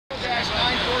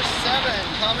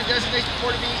Common designation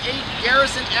report to be 8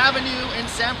 Garrison Avenue in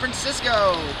San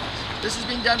Francisco. This is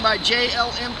being done by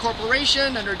JLM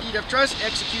Corporation under deed of trust,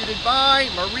 executed by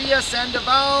Maria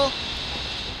Sandoval,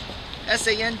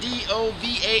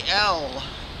 Sandoval.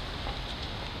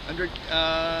 Under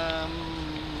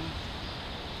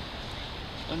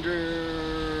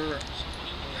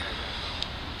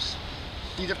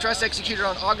deed of trust executed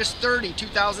on August 30,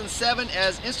 2007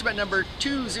 as instrument number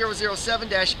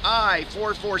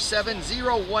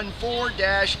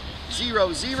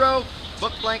 2007-I-447-014-00.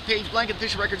 Book blank, page blank, and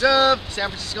official records of San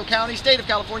Francisco County, State of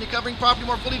California, covering property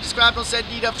more fully described on said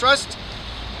deed of trust.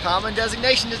 Common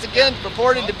designation is again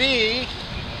purported to be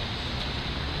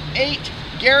 8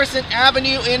 Garrison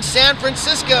Avenue in San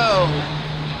Francisco,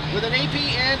 with an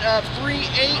APN of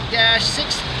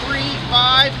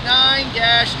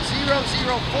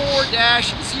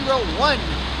 38-6359-004-01.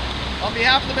 On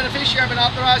behalf of the beneficiary, I've been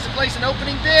authorized to place an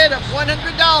opening bid of $100. Are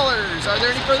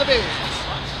there any further bids?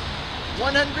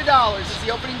 $100 is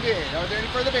the opening bid. Are there any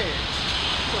further bids?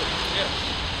 Yeah.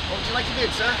 What would you like to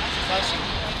bid, sir?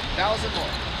 1,000 more.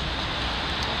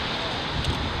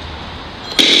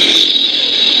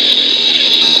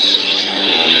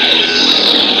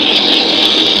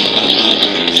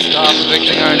 Stop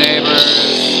evicting our neighbors.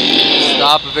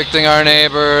 Stop evicting our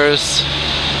neighbors.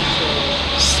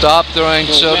 Stop throwing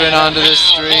children onto the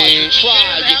street.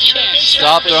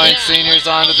 Stop throwing seniors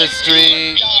onto the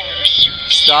street.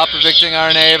 Stop evicting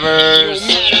our neighbors.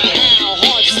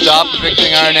 Stop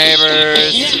evicting our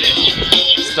neighbors.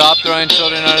 Stop throwing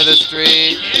children onto the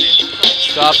street.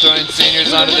 Stop throwing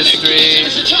seniors onto the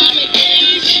street.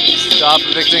 Stop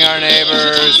evicting our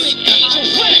neighbors.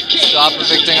 Stop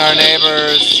evicting our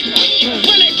neighbors.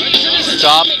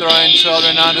 Stop throwing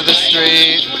children onto the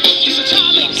street.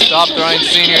 Stop throwing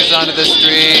seniors onto the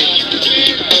street.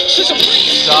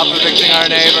 Stop evicting our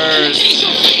neighbors.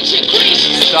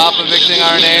 Stop evicting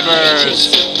our neighbors.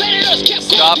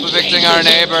 Stop evicting our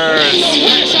neighbors.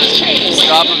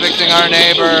 Stop evicting our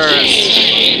neighbors.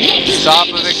 Stop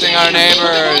evicting our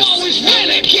neighbors.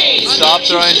 Stop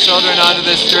throwing children onto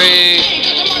the street.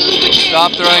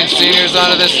 Stop throwing seniors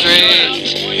onto the street.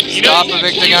 Stop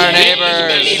evicting our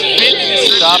neighbors.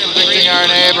 Stop evicting our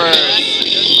neighbors.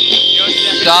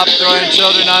 Stop throwing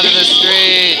children onto the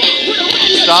street.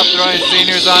 Stop throwing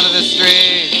seniors onto the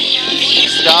street.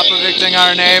 Stop evicting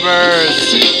our neighbors.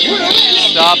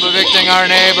 Stop evicting our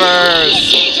neighbors.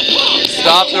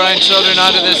 Stop throwing children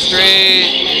onto the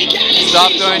street.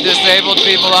 Stop throwing disabled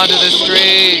people onto the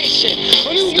street.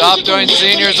 Stop throwing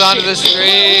seniors onto the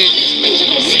street.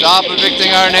 Stop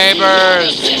evicting our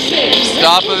neighbors.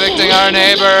 Stop evicting our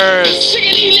neighbors.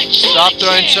 Stop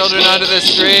throwing children onto the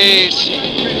street.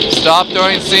 Stop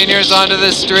throwing seniors onto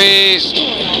the street.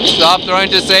 Stop throwing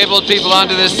disabled people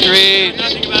onto the street.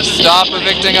 Stop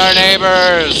evicting our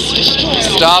neighbors.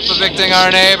 Stop evicting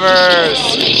our neighbors.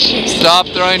 Stop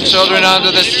throwing children onto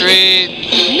the street.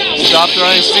 Stop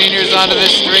throwing seniors onto the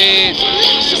street.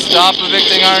 Stop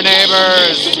evicting our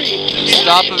neighbors.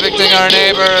 Stop evicting our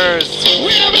neighbors.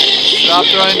 Stop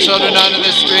throwing children onto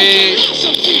the street.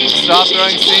 Stop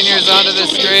throwing seniors onto the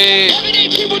street.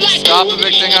 Stop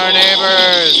evicting our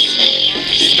neighbors.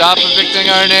 Stop evicting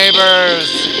our neighbors.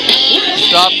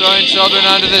 Stop throwing children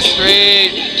onto the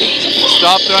street.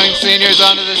 Stop throwing seniors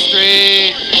onto the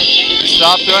street.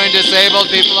 Stop throwing disabled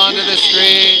people onto the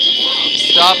street.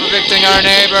 Stop evicting our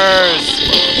neighbors.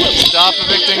 Stop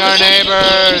evicting our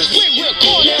neighbors.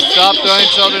 Stop throwing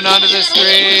children onto the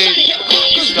street.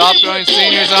 Stop throwing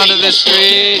seniors onto the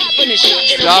street.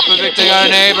 Stop evicting our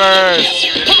neighbors.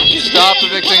 Stop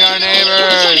evicting our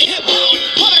neighbors.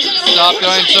 Stop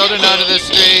throwing children onto the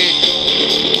street.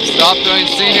 Stop throwing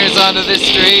seniors onto the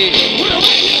street.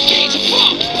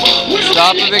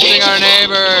 Stop evicting our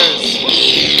neighbors.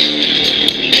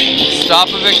 Stop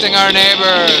evicting our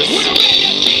neighbors.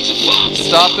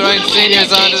 Stop throwing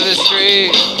seniors onto the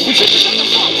street.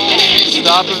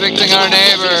 Stop evicting our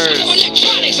neighbors.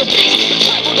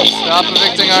 Stop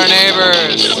evicting our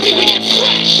neighbors.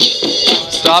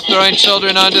 Stop throwing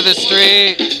children onto the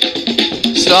street.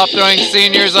 Stop throwing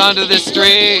seniors onto the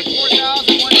street.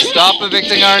 Stop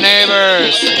evicting our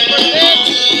neighbors.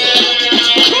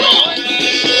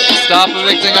 Stop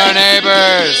evicting our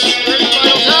neighbors.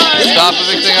 Stop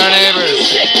evicting our neighbors.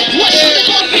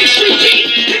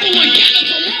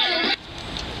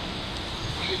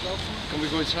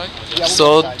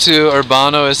 Sold to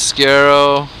Urbano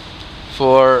Esquero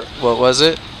for, what was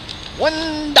it?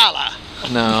 $1.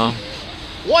 No.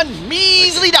 $1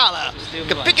 measly dollar. You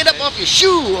can pick it up off your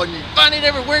shoe and find it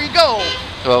everywhere you go.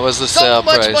 What was the sale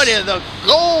price? So much money, the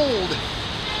gold.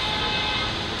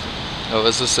 What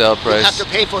was the sale price? You'll have to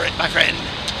pay for it, my friend.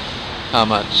 How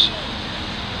much?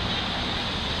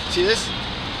 See this?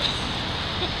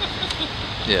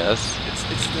 Yes. It's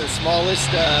the smallest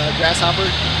grasshopper.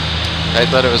 I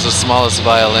thought it was the smallest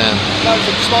violin. No, it's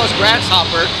the smallest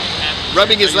grasshopper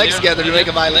rubbing his legs together to make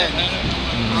a violin. Okay,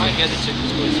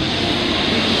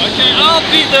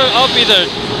 I'll be the.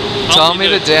 Tell me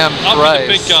the damn I'll be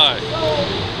the big price. guy.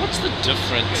 What's the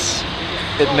difference?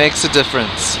 It makes a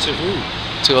difference To who?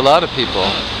 to a lot of people.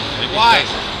 Why?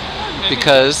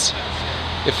 Because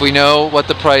if we know what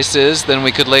the price is, then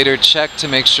we could later check to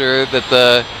make sure that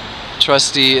the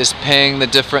trustee is paying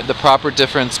the proper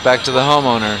difference back to the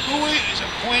homeowner. Who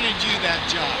appointed you that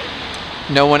job?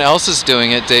 No one else is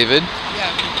doing it, David.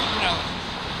 Yeah,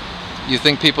 You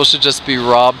think people should just be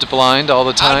robbed blind all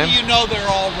the how time? do you know they're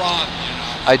all wrong,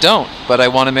 I don't, but I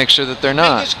want to make sure that they're The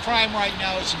not. biggest crime right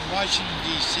now is in Washington,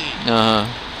 D.C. Uh-huh.